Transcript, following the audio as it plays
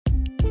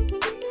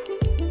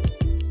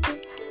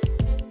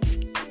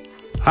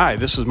Hi,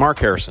 this is Mark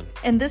Harrison.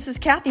 And this is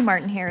Kathy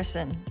Martin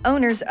Harrison,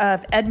 owners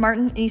of Ed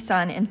Martin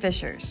Nissan in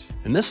Fishers.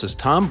 And this is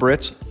Tom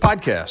Britt's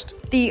podcast.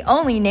 The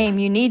only name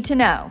you need to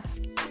know.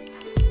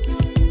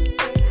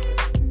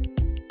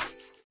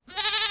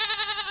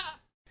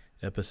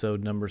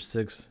 Episode number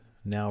 6,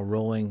 now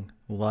rolling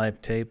live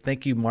tape.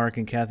 Thank you, Mark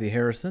and Kathy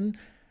Harrison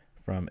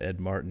from Ed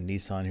Martin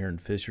Nissan here in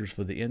Fishers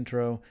for the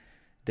intro.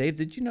 Dave,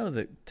 did you know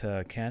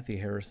that Kathy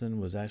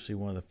Harrison was actually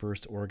one of the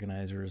first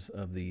organizers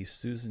of the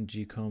Susan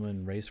G.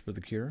 Komen Race for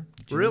the Cure?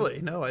 Really?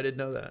 No, I didn't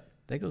know that.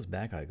 That goes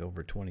back like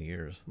over 20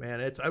 years.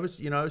 Man, I was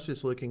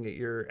just looking at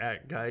your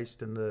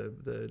Geist and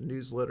the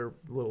newsletter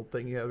little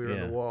thing you have here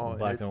on the wall.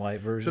 Black and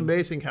white version. It's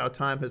amazing how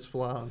time has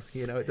flown.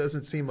 You know, it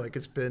doesn't seem like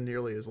it's been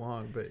nearly as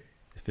long, but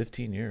it's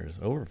 15 years,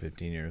 over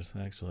 15 years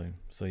actually.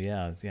 So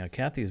yeah,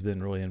 Kathy's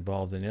been really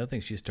involved. And the other thing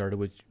she started,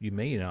 which you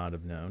may not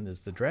have known, is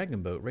the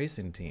Dragon Boat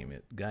racing team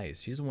at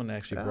Geist. She's the one that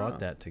actually brought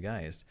that to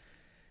Geist.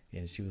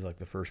 And she was like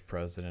the first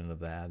president of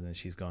that, and then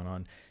she's gone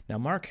on. Now,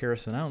 Mark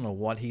Harrison, I don't know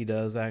what he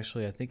does,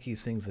 actually. I think he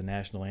sings the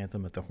national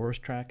anthem at the horse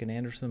track in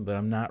Anderson, but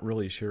I'm not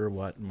really sure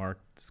what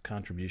Mark's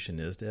contribution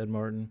is to Ed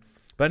Martin.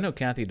 But I know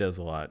Kathy does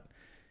a lot,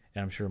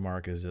 and I'm sure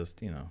Mark is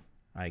just,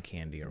 eye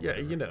candy or whatever.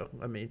 Yeah,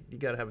 you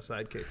got to have a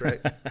sidekick, right?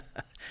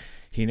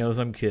 He knows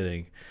I'm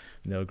kidding.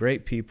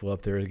 Great people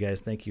up there, guys.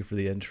 Thank you for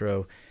the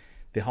intro.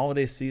 The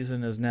holiday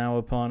season is now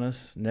upon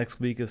us. Next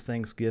week is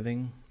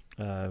Thanksgiving.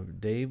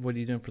 Dave, what are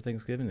you doing for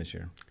Thanksgiving this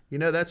year?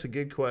 That's a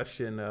good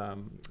question.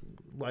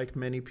 Like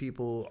many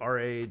people our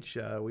age,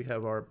 we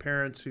have our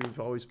parents who've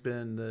always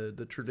been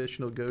the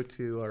traditional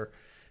go-to are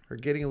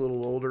getting a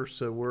little older,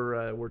 so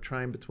we're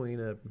trying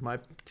between my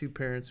two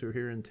parents who are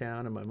here in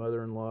town and my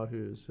mother-in-law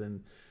who's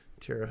in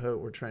Terre Haute.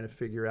 We're trying to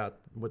figure out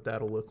what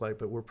that'll look like,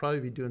 but we'll probably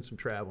be doing some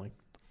traveling.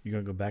 You're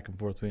going to go back and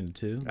forth between the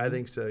two? I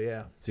think so,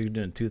 yeah. So you're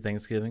doing 2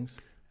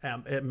 Thanksgivings?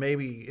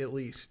 Maybe at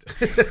least.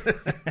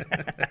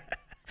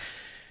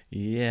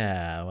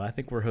 Yeah, well, I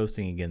think we're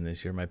hosting again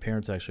this year. My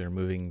parents actually are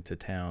moving to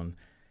town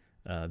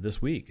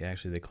this week.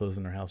 Actually, they closed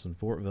on their house in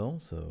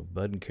Fortville, so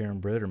Bud and Karen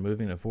Britt are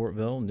moving to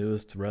Fortville,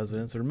 newest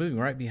residents. They're moving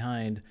right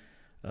behind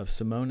of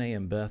Simone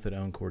and Beth that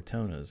own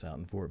Cortona's out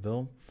in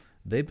Fortville.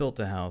 They built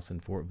a house in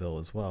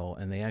Fortville as well,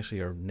 and they actually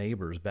are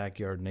neighbors,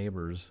 backyard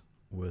neighbors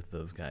with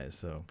those guys.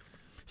 So,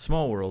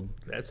 small world.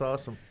 That's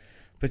awesome.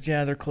 But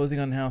yeah, they're closing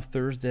on the house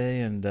Thursday,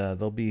 and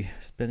they'll be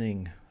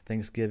spending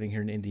Thanksgiving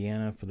here in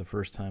Indiana for the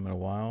first time in a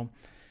while.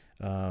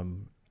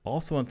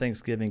 Also on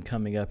Thanksgiving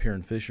coming up here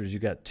in Fishers, you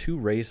got 2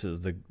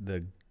 races,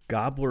 the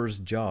Gobbler's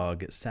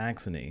Jog at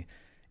Saxony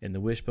and the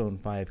Wishbone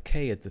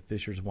 5K at the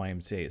Fishers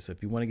YMCA. So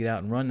if you want to get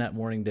out and run that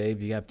morning,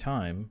 Dave, you have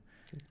time.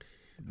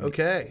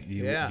 Okay,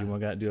 You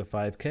want to do a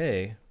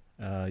 5K,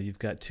 you've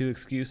got 2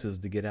 excuses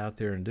to get out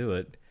there and do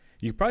it.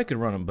 You probably could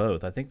run them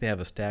both. I think they have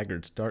a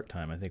staggered start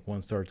time. I think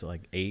one starts at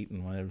like 8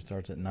 and one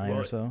starts at 9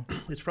 or so.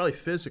 It's probably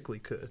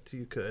physically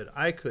you could.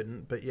 I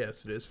couldn't, but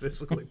yes, it is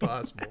physically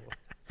possible.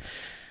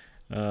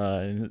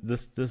 And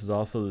this is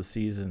also the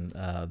season.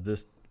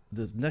 This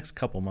next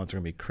couple months are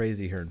going to be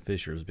crazy here in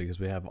Fishers because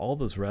we have all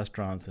those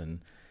restaurants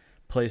and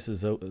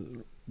places,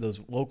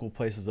 those local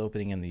places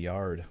opening in the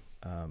yard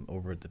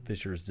over at the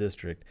Fishers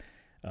District.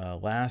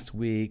 Last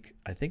week,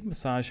 I think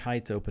Massage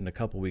Heights opened a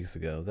couple weeks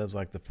ago. That was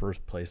like the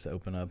first place to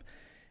open up.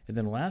 And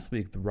then last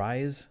week, the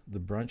Rise, the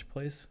brunch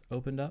place,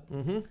 opened up.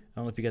 Mm-hmm. I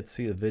don't know if you got to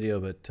see the video,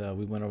 but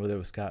we went over there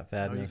with Scott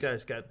Fadness. Oh, you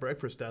guys got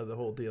breakfast out of the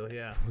whole deal,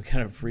 yeah. We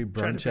got a free brunch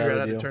trying to figure out out of the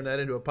how deal. to turn that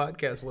into a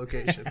podcast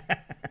location.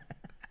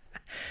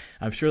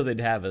 I'm sure they'd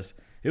have us.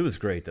 It was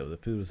great, though. The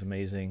food was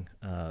amazing.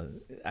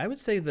 I would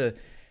say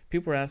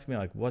people were asking me,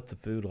 like, what's the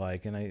food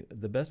like? And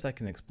the best I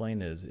can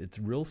explain is it's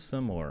real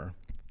similar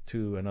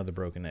to another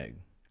Broken Egg.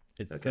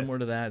 It's similar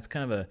to that. It's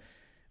kind of a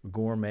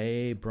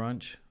gourmet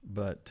brunch,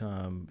 but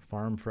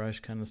farm fresh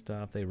kind of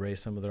stuff. They raise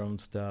some of their own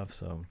stuff,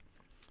 so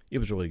it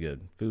was really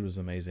good. Food was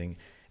amazing.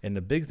 And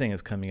the big thing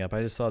that's coming up,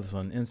 I just saw this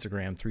on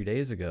Instagram 3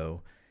 days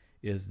ago,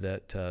 is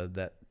that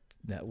that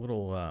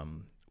little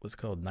what's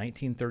called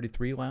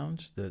 1933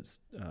 Lounge that's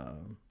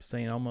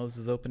St. Elmo's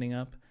is opening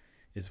up.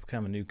 It's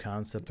kind of a new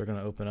concept they're going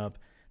to open up.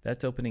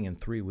 That's opening in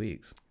 3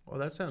 weeks. Well,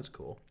 that sounds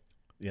cool.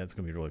 Yeah, it's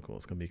going to be really cool.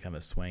 It's going to be kind of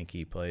a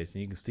swanky place.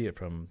 And you can see it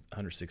from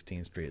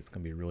 116th Street. It's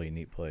going to be a really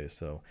neat place.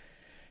 So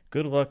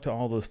good luck to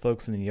all those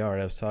folks in the yard.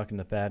 I was talking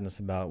to Fadness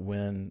about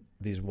when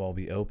these will all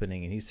be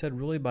opening. And he said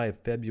really by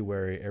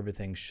February,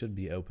 everything should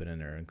be open in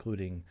there,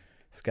 including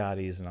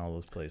Scotty's and all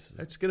those places.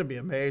 It's going to be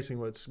amazing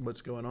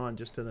what's going on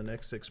just in the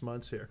next 6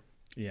 months here.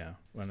 Yeah.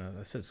 When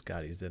I said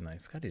Scotty's, didn't I?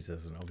 Scotty's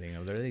isn't opening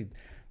over there.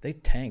 They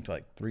tanked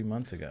like 3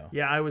 months ago.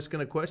 Yeah, I was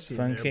going to question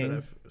Sun you there,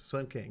 King? but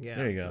Sun King, yeah.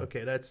 There you go.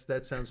 Okay, that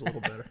sounds a little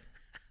better.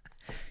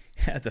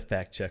 I had to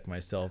fact check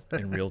myself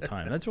in real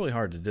time. That's really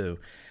hard to do.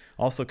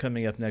 Also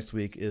coming up next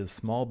week is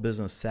Small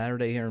Business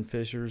Saturday here in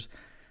Fishers.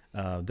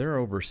 There are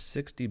over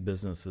 60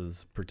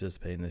 businesses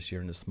participating this year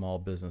in the Small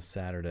Business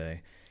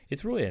Saturday.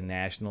 It's really a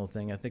national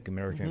thing. I think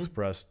American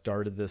Express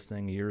started this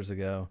thing years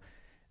ago.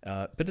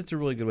 But it's a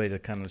really good way to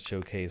kind of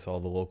showcase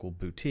all the local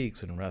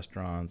boutiques and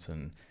restaurants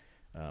and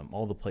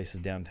all the places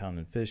downtown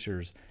in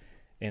Fishers.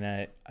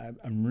 And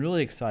I'm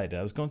really excited.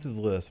 I was going through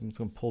the list. I'm just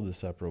going to pull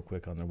this up real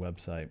quick on their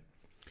website.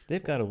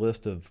 They've got a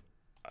list of,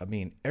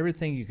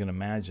 everything you can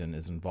imagine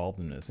is involved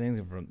in this.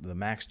 Anything from the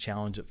Max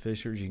Challenge at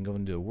Fisher's, you can go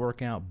and do a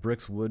workout,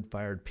 Bricks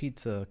wood-fired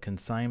pizza,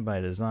 Consigned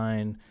by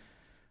Design,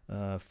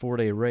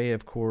 Forte Ray,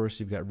 of course.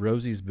 You've got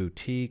Rosie's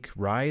Boutique.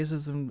 Rise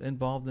is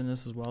involved in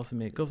this as well. So,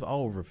 it goes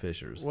all over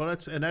Fisher's. Well,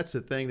 that's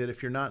the thing, that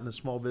if you're not in the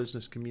small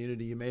business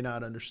community, you may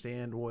not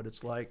understand what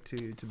it's like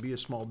to be a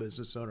small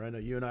business owner. I know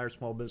you and I are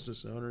small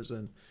business owners,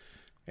 and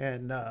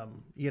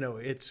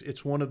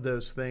it's one of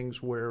those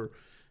things where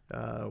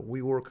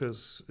we work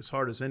as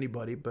hard as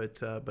anybody, but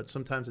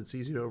sometimes it's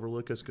easy to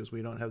overlook us because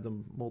we don't have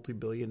the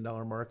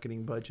multi-billion-dollar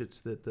marketing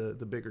budgets that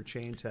the bigger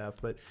chains have.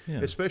 But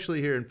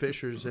especially here in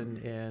Fishers,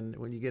 and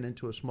when you get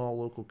into a small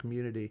local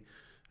community,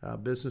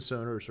 business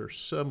owners are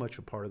so much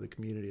a part of the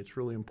community. It's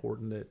really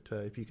important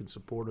that if you can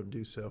support them,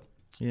 do so.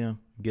 Yeah,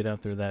 get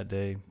out there that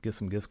day, get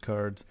some gift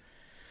cards,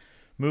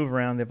 move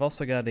around. They've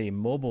also got a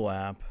mobile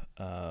app.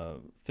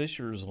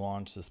 Fisher's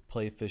launched this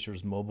Play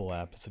Fisher's mobile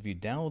app. So if you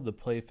download the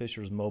Play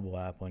Fisher's mobile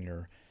app on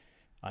your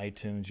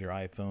iTunes, your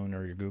iPhone,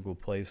 or your Google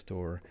Play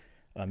Store,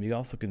 you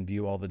also can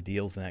view all the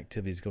deals and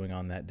activities going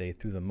on that day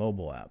through the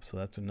mobile app. So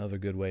that's another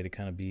good way to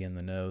kind of be in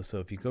the know. So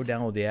if you go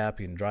download the app,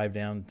 you can drive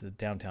down to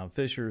downtown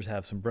Fishers,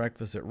 have some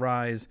breakfast at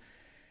Rise,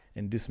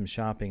 and do some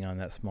shopping on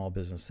that Small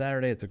Business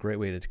Saturday. It's a great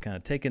way to kind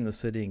of take in the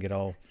city and get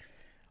all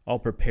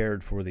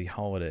prepared for the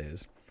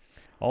holidays.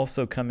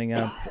 Also coming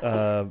up,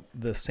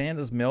 the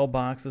Santa's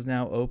mailbox is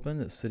now open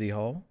at City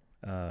Hall.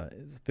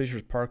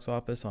 Fisher's Parks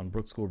office on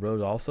Brook School Road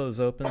also is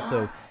open.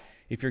 So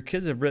if your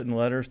kids have written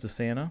letters to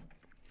Santa,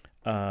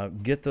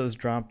 get those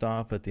dropped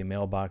off at the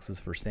mailboxes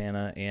for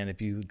Santa. And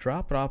if you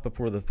drop it off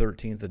before the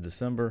 13th of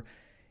December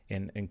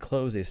and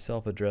enclose a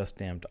self-addressed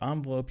stamped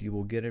envelope, you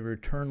will get a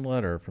return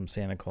letter from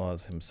Santa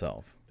Claus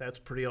himself. That's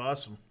pretty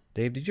awesome.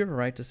 Dave, did you ever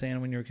write to Santa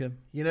when you were a kid?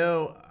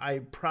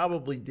 I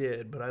probably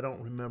did, but I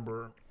don't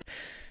remember.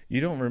 You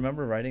don't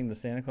remember writing to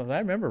Santa Claus? I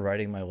remember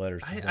writing my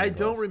letters to Santa Claus. I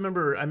don't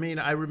remember.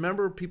 I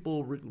remember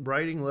people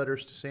writing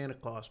letters to Santa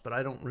Claus, but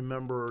I don't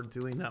remember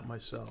doing that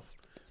myself.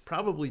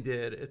 Probably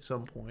did at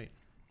some point.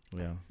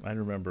 Yeah, I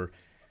remember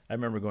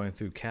going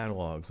through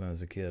catalogs when I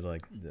was a kid.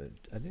 Like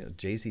I think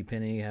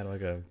JCPenney had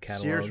like a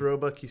catalog. Sears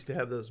Roebuck used to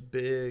have those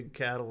big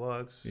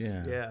catalogs.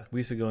 Yeah.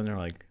 We used to go in there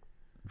like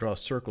draw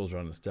circles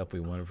around the stuff we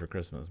wanted for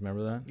Christmas.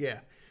 Remember that? Yeah.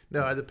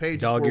 No, the pages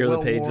Dog were ear, well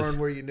the pages. worn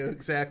where you knew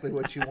exactly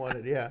what you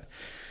wanted. Yeah.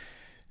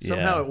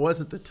 Somehow it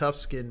wasn't the tough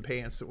skin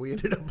pants that we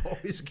ended up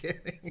always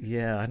getting.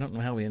 Yeah, I don't know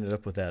how we ended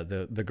up with that.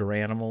 The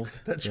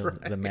Garanimals. That's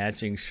right. The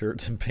matching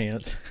shirts and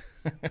pants.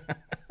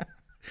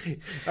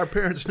 Our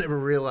parents never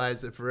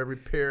realized that for every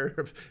pair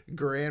of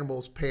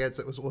Garanimals pants,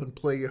 that was one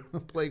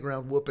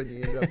playground whooping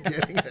you ended up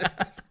getting.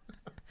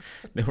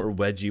 They were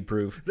wedgie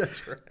proof.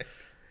 That's right.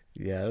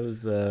 Yeah,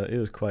 it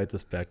was quite the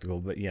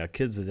spectacle. But yeah,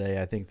 kids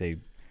today, I think they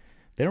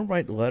don't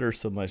write letters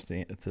so much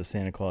to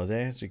Santa Claus.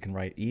 They actually can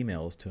write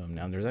emails to him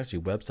now. There's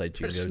actually websites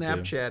you can go to. They're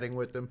Snapchatting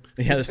with them.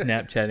 Yeah, they're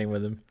Snapchatting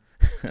with him,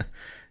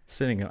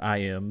 sending him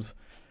IMs.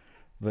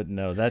 But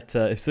no,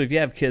 so if you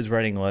have kids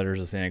writing letters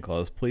to Santa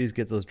Claus, please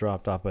get those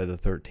dropped off by the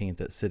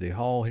 13th at City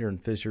Hall here in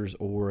Fishers,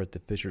 or at the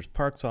Fishers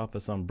Parks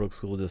office on Brook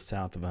School just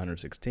south of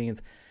 116th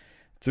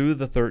through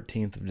the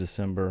 13th of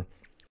December.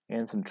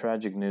 And some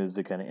tragic news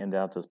to kind of end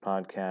out this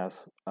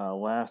podcast.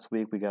 Last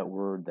week we got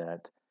word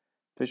that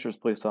Fishers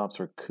police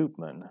officer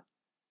Koopman,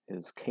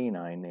 his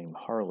canine named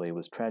Harley,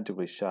 was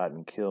tragically shot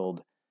and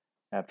killed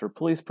after a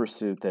police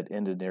pursuit that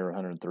ended near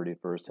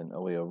 131st and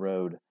Oleo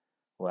Road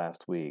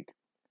last week.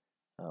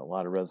 A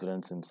lot of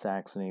residents in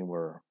Saxony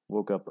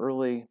woke up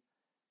early,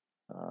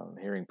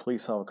 hearing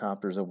police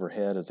helicopters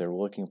overhead as they were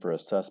looking for a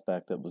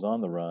suspect that was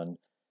on the run.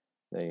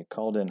 They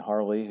called in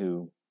Harley,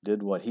 who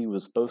did what he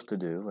was supposed to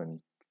do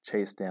and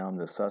chased down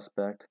the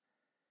suspect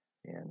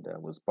and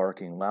was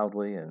barking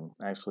loudly, and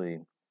actually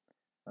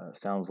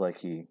sounds like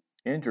he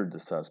injured the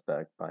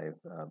suspect by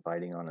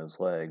biting on his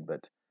leg,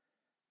 but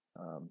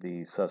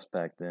the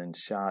suspect then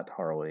shot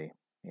Harley,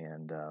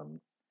 and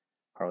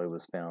Harley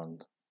was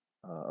found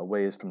a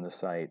ways from the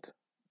site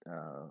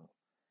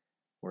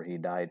where he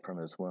died from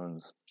his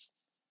wounds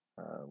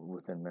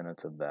within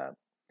minutes of that.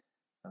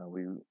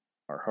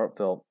 Our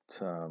heartfelt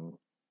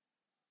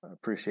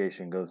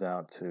appreciation goes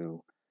out to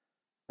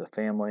the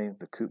family,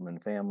 the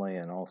Koopman family,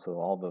 and also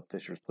all the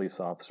Fishers police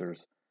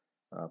officers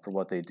for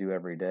what they do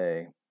every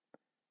day.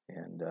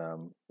 And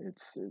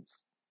it's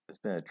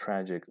been a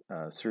tragic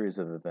series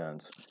of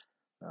events.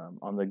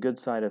 On the good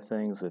side of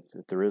things, if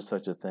there is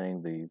such a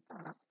thing, the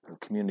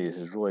community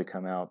has really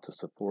come out to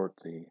support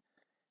the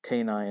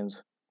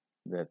canines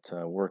that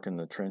work in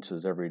the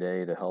trenches every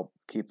day to help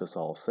keep us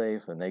all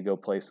safe, and they go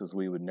places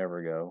we would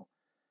never go.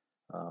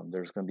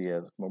 There's going to be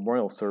a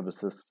memorial service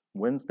this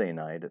Wednesday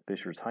night at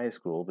Fishers High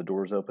School. The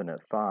doors open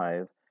at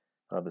 5,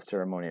 the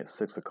ceremony at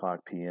 6 o'clock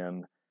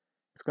p.m.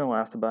 It's going to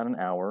last about an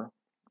hour,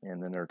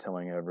 and then they're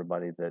telling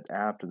everybody that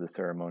after the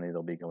ceremony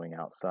they'll be going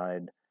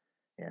outside,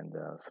 and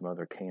some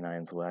other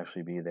canines will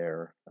actually be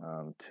there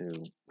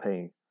to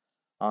pay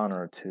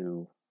honor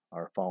to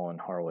our fallen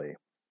Harley.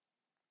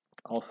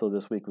 Also,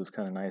 this week was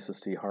kind of nice to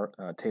see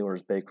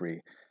Taylor's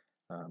Bakery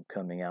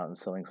coming out and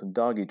selling some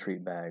doggy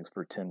treat bags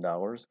for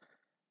 $10.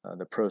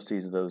 The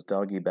proceeds of those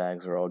doggy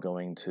bags are all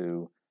going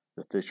to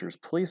the Fishers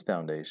Police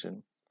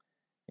Foundation.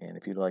 And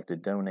if you'd like to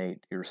donate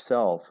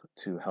yourself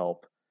to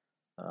help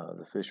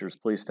the Fishers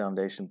Police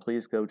Foundation,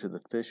 please go to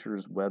the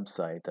Fishers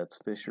website. That's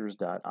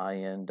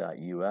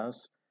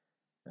fishers.in.us.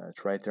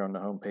 It's right there on the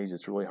homepage.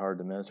 It's really hard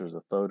to miss. There's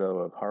a photo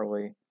of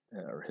Harley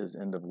or his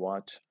end of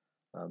watch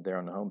there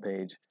on the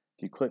homepage.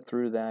 If you click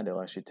through that,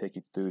 it'll actually take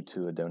you through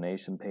to a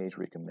donation page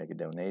where you can make a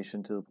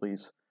donation to the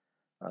police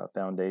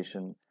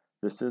foundation.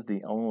 This is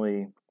the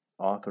only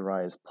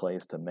authorized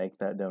place to make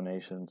that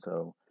donation.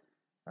 So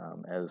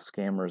as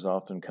scammers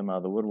often come out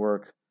of the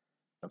woodwork,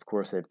 of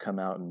course, they've come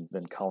out and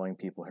been calling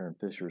people here in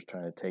Fishers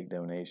trying to take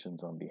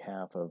donations on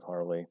behalf of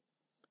Harley.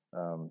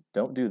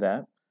 Don't do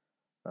that.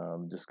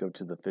 Just go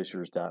to the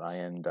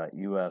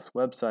fishers.in.us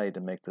website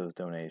and make those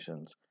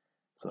donations.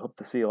 So hope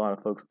to see a lot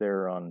of folks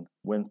there on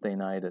Wednesday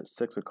night at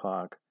 6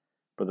 o'clock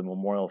for the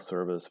memorial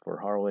service for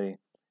Harley,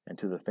 and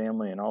to the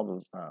family and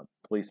all the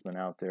policemen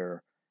out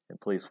there and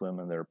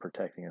policewomen that are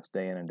protecting us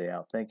day in and day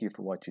out. Thank you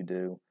for what you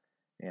do.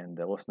 And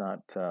let's not,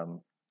 I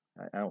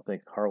don't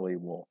think Harley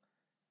will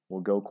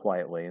go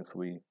quietly. And so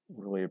we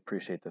really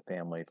appreciate the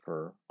family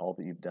for all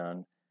that you've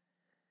done.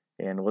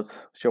 And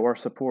let's show our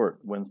support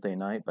Wednesday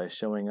night by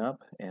showing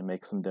up and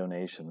make some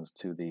donations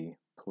to the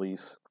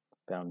Police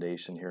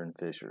Foundation here in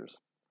Fishers.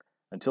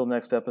 Until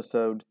next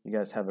episode, you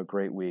guys have a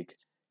great week,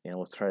 and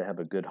let's try to have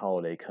a good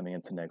holiday coming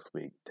into next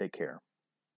week. Take care.